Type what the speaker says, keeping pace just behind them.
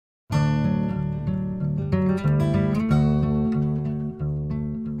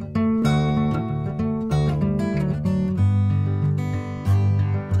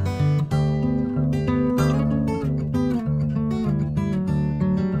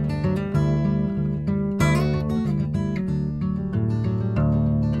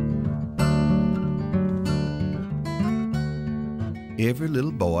Every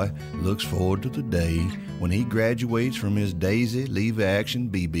little boy looks forward to the day when he graduates from his Daisy lever-action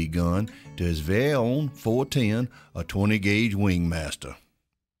BB gun to his very own 410 or 20-gauge wingmaster.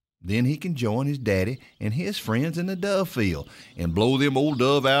 Then he can join his daddy and his friends in the dove field and blow them old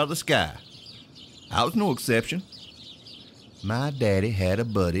dove out of the sky. I was no exception. My daddy had a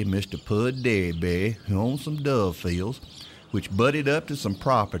buddy, Mr. Pud Derryberry, who owned some dove fields, which butted up to some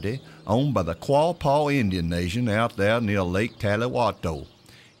property owned by the Quapaw Indian Nation out there near Lake Tallewato.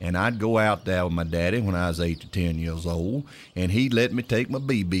 And I'd go out there with my daddy when I was 8 to 10 years old, and he'd let me take my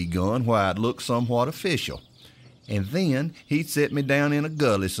BB gun where I'd look somewhat official. And then he'd set me down in a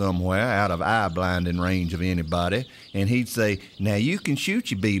gully somewhere out of eye-blinding range of anybody, and he'd say, "Now you can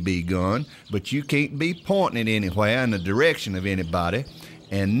shoot your BB gun, but you can't be pointing it anywhere in the direction of anybody,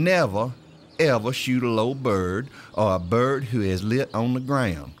 and never, ever shoot a low bird or a bird who is lit on the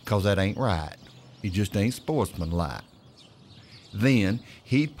ground, 'cause that ain't right. It just ain't sportsmanlike." Then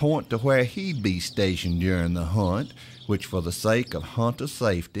he'd point to where he'd be stationed during the hunt, which for the sake of hunter's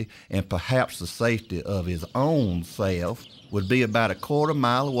safety and perhaps the safety of his own self would be about a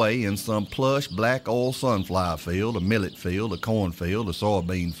quarter-mile away in some plush black oil sunflower field, a millet field, a cornfield, a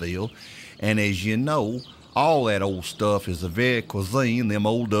soybean field. And as you know, all that old stuff is the very cuisine them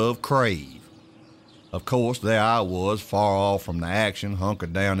old dove crave. Of course, there I was, far off from the action,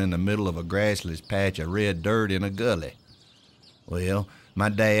 hunkered down in the middle of a grassless patch of red dirt in a gully. Well, my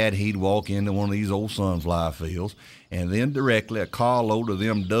dad, he'd walk into one of these old sunflower fields, and then directly a carload of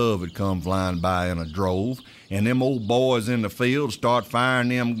them dove would come flying by in a drove, and them old boys in the field start firing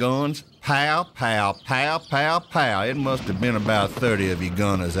them guns. Pow, pow, pow, pow, pow. It must have been about 30 of you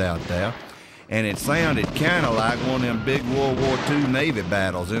gunners out there. And it sounded kind of like one of them big World War II Navy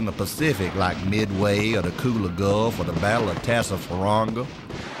battles in the Pacific, like Midway or the Kula Gulf or the Battle of Tassafaronga.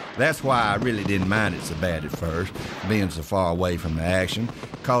 That's why I really didn't mind it so bad at first, being so far away from the action,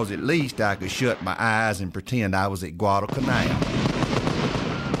 'cause at least I could shut my eyes and pretend I was at Guadalcanal.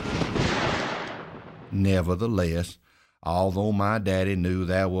 Nevertheless, although my daddy knew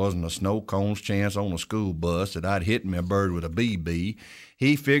there wasn't a snow cone's chance on a school bus that I'd hit me a bird with a BB,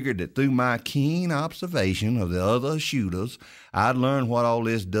 he figured that through my keen observation of the other shooters, I'd learn what all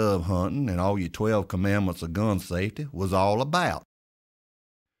this dove hunting and all your 12 commandments of gun safety was all about.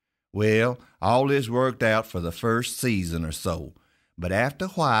 Well, all this worked out for the first season or so, but after a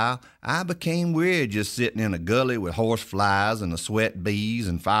while, I became weary just sitting in a gully with horse flies and the sweat bees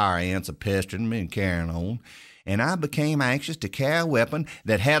and fire ants a-pestering me and carrying on, and I became anxious to carry a weapon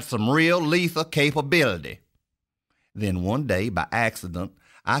that had some real lethal capability. Then one day, by accident,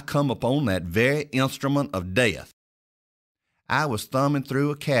 I come upon that very instrument of death. I was thumbing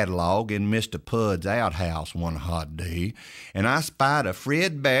through a catalog in Mr. Pud's outhouse one hot day, and I spied a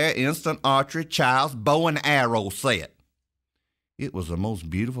Fred Bear Instant Archery Child's bow and arrow set. It was the most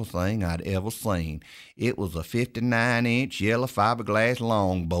beautiful thing I'd ever seen. It was a 59-inch yellow fiberglass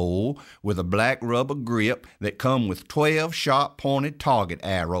longbow with a black rubber grip that come with 12 sharp-pointed target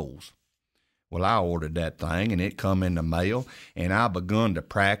arrows. Well, I ordered that thing, and it come in the mail, and I begun to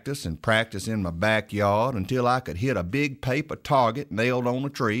practice in my backyard until I could hit a big paper target nailed on a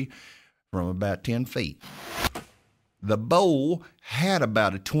tree from about 10 feet. The bow had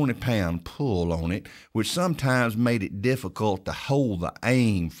about a 20-pound pull on it, which sometimes made it difficult to hold the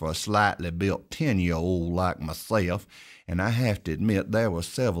aim for a slightly built 10-year-old like myself, and I have to admit there were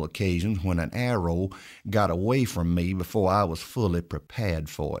several occasions when an arrow got away from me before I was fully prepared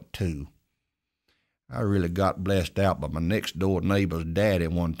for it, too. I really got blessed out by my next-door neighbor's daddy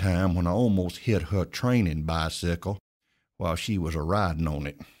one time when I almost hit her training bicycle while she was a-riding on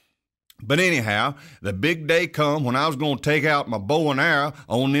it. But anyhow, the big day come when I was going to take out my bow and arrow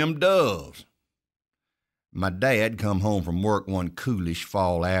on them doves. My dad come home from work one coolish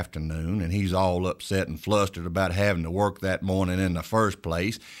fall afternoon, and he's all upset and flustered about having to work that morning in the first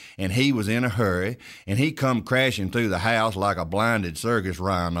place, and he was in a hurry, and he come crashing through the house like a blinded circus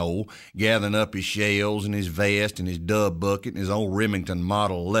rhino, gathering up his shells and his vest and his dub bucket and his old Remington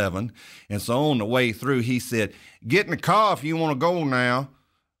Model 11, and so on the way through he said, "Get in the car if you want to go now."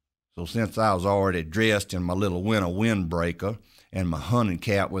 So since I was already dressed in my little winter windbreaker and my hunting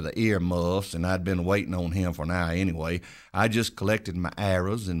cap with the earmuffs, and I'd been waiting on him for an hour anyway, I just collected my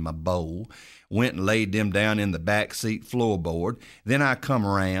arrows and my bow, went and laid them down in the back seat floorboard. Then I come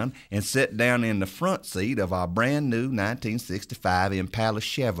around and sat down in the front seat of our brand new 1965 Impala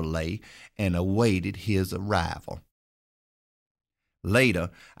Chevrolet and awaited his arrival. Later,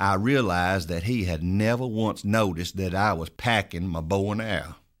 I realized that he had never once noticed that I was packing my bow and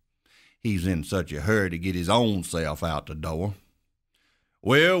arrow. He's in such a hurry to get his own self out the door.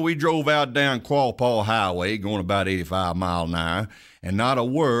 Well, we drove out down Qualpaw Highway, going about 85 miles an hour, and not a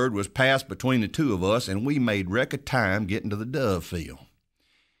word was passed between the two of us, and we made record time getting to the dove field.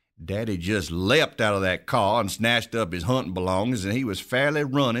 Daddy just leapt out of that car and snatched up his hunting belongings, and he was fairly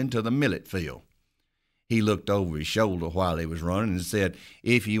running to the millet field. He looked over his shoulder while he was running and said,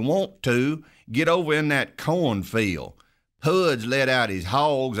 "If you want to, get over in that cornfield. Pud's let out his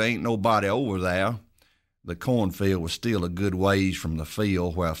hogs, ain't nobody over there." The cornfield was still a good ways from the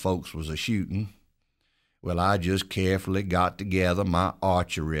field where folks was a-shooting. Well, I just carefully got together my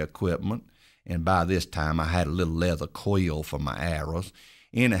archery equipment, and by this time I had a little leather quill for my arrows.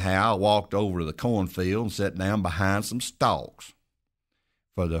 Anyhow, I walked over to the cornfield and sat down behind some stalks.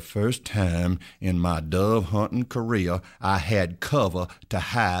 For the first time in my dove hunting career, I had cover to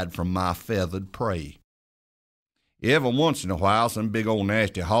hide from my feathered prey. Every once in a while, some big old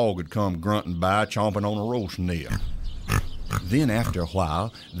nasty hog would come grunting by, chomping on a roast near. Then after a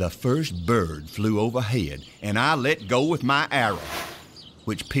while, the first bird flew overhead, and I let go with my arrow,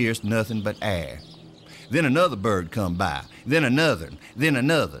 which pierced nothing but air. Then another bird come by, then another,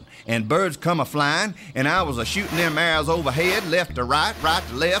 and birds come a-flying, and I was a-shooting them arrows overhead, left to right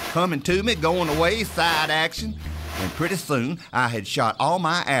to left, coming to me, going away, side action, and pretty soon I had shot all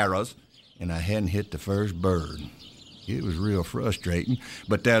my arrows, and I hadn't hit the first bird. It was real frustrating,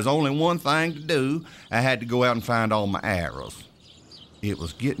 but there's only one thing to do. I had to go out and find all my arrows. It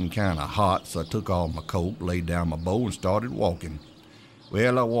was getting kind of hot, so I took off my coat, laid down my bow, and started walking.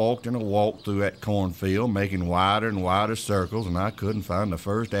 Well, I walked and I walked through that cornfield, making wider and wider circles, and I couldn't find the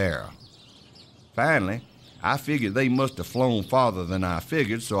first arrow. Finally, I figured they must have flown farther than I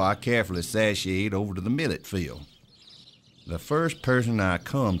figured, so I carefully sashayed over to the millet field. The first person I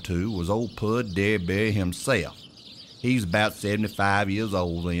come to was old Pud Deadberry himself. He was about 75 years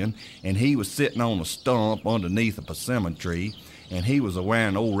old then, and he was sitting on a stump underneath a persimmon tree, and he was wearing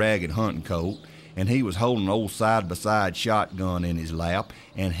an old ragged hunting coat, and he was holding an old side-by-side shotgun in his lap,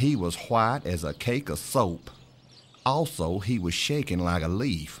 and he was white as a cake of soap. Also, he was shaking like a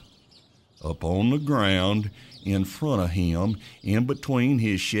leaf. Up on the ground, in front of him, in between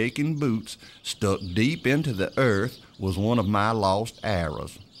his shaking boots, stuck deep into the earth, was one of my lost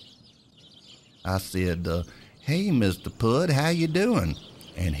arrows. I said, "Hey, Mr. Pud, how you doing?"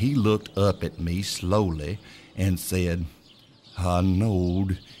 And he looked up at me slowly and said, "I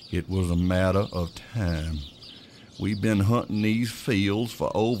knowed it was a matter of time. We've been hunting these fields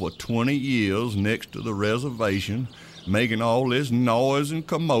for over 20 years next to the reservation, making all this noise and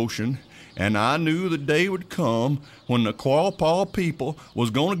commotion, and I knew the day would come when the Qualpaw people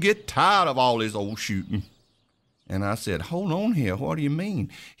was going to get tired of all this old shooting." And I said, "Hold on here, what do you mean?"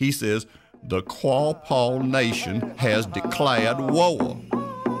 He says, "The Qualpaw Nation has declared war."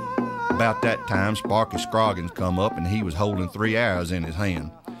 About that time, Sparky Scroggins come up, and he was holding 3 arrows in his hand.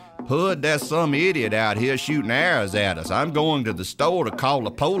 "Pud, there's some idiot out here shooting arrows at us. I'm going to the store to call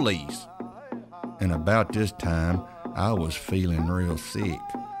the police." And about this time, I was feeling real sick.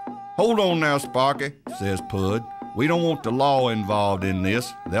 "Hold on now, Sparky," says Pud. "We don't want the law involved in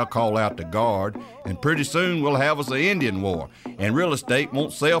this. They'll call out the guard, and pretty soon we'll have us an Indian war, and real estate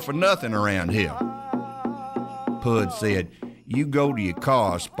won't sell for nothing around here." Pud said, "You go to your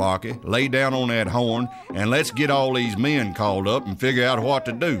car, Sparky, lay down on that horn, and let's get all these men called up and figure out what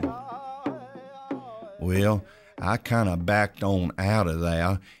to do." Well, I kind of backed on out of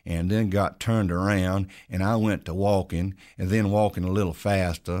there and then got turned around, and I went to walking, and then walking a little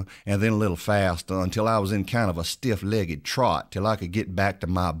faster, and then a little faster until I was in kind of a stiff-legged trot till I could get back to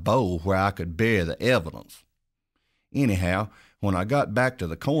my bow where I could bear the evidence. Anyhow, when I got back to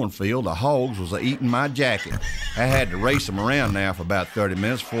the cornfield, the hogs was a-eating my jacket. I had to race them around now for about 30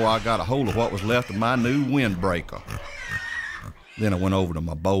 minutes before I got a hold of what was left of my new windbreaker. Then I went over to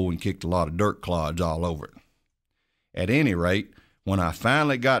my bow and kicked a lot of dirt clods all over it. At any rate, when I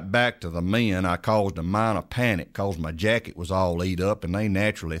finally got back to the men, I caused a minor panic because my jacket was all eat up, and they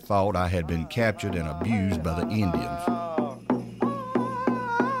naturally thought I had been captured and abused by the Indians.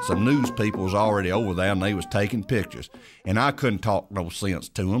 Some news people was already over there, and they was taking pictures, and I couldn't talk no sense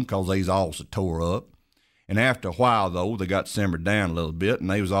to them because they's all so tore up. And after a while, though, they got simmered down a little bit, and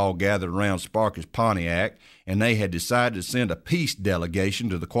they was all gathered around Sparky's Pontiac, and they had decided to send a peace delegation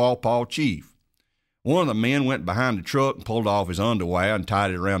to the Qualpaw chief. One of the men went behind the truck and pulled off his underwear and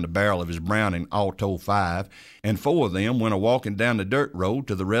tied it around the barrel of his Browning Alto 5, and 4 of them went a-walking down the dirt road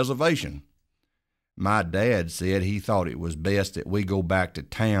to the reservation. My dad said he thought it was best that we go back to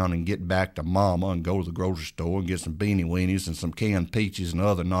town and get back to Mama and go to the grocery store and get some beanie weenies and some canned peaches and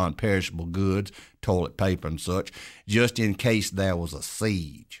other non-perishable goods, toilet paper and such, just in case there was a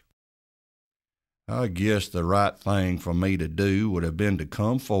siege. I guess the right thing for me to do would have been to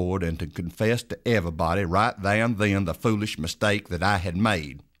come forward and to confess to everybody right there and then the foolish mistake that I had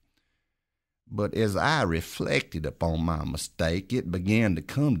made. But as I reflected upon my mistake, it began to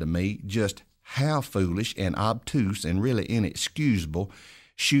come to me just how foolish and obtuse and really inexcusable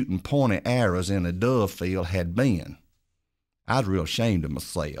shooting pointy arrows in a dove field had been. I was real ashamed of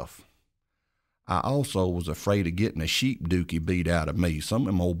myself. I also was afraid of getting a sheep dookie beat out of me. Some of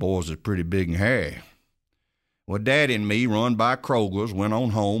them old boys is pretty big and hairy. Well, Daddy and me run by Kroger's, went on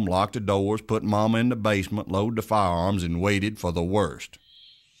home, locked the doors, put Mama in the basement, loaded the firearms, and waited for the worst.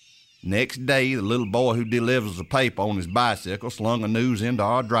 Next day, the little boy who delivers the paper on his bicycle slung the news into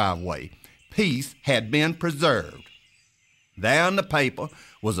our driveway. Peace had been preserved. There in the paper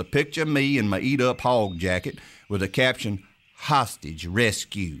was a picture of me in my eat-up hog jacket with the caption, "Hostage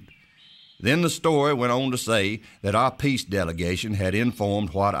Rescued." Then the story went on to say that our peace delegation had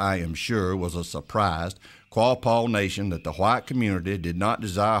informed what I am sure was a surprised Quapaw Nation that the white community did not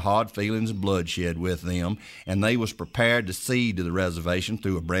desire hard feelings and bloodshed with them, and they was prepared to cede to the reservation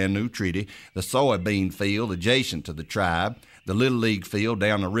through a brand new treaty the soybean field adjacent to the tribe, the Little League field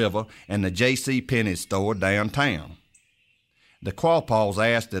down the river, and the J.C. Penney store downtown. The Quapaws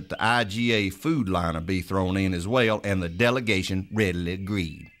asked that the IGA food liner be thrown in as well, and the delegation readily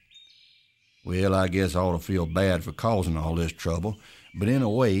agreed. Well, I guess I ought to feel bad for causing all this trouble, but in a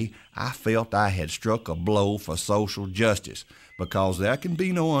way, I felt I had struck a blow for social justice, because there can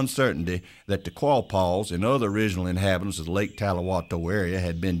be no uncertainty that the Quapaws and other original inhabitants of the Lake Talawato area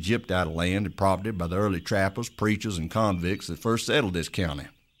had been gypped out of land and property by the early trappers, preachers, and convicts that first settled this county.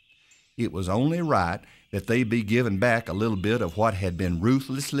 It was only right that they be given back a little bit of what had been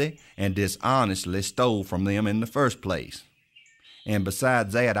ruthlessly and dishonestly stole from them in the first place. And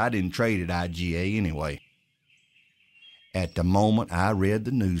besides that, I didn't trade at IGA anyway. At the moment I read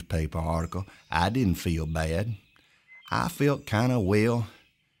the newspaper article, I didn't feel bad. I felt kind of, well,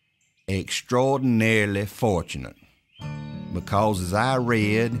 extraordinarily fortunate. Because as I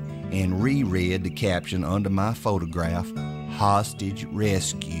read and reread the caption under my photograph, "Hostage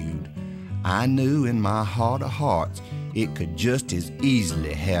Rescued," I knew in my heart of hearts it could just as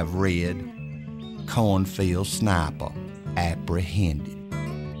easily have read, "Cornfield Sniper Apprehended."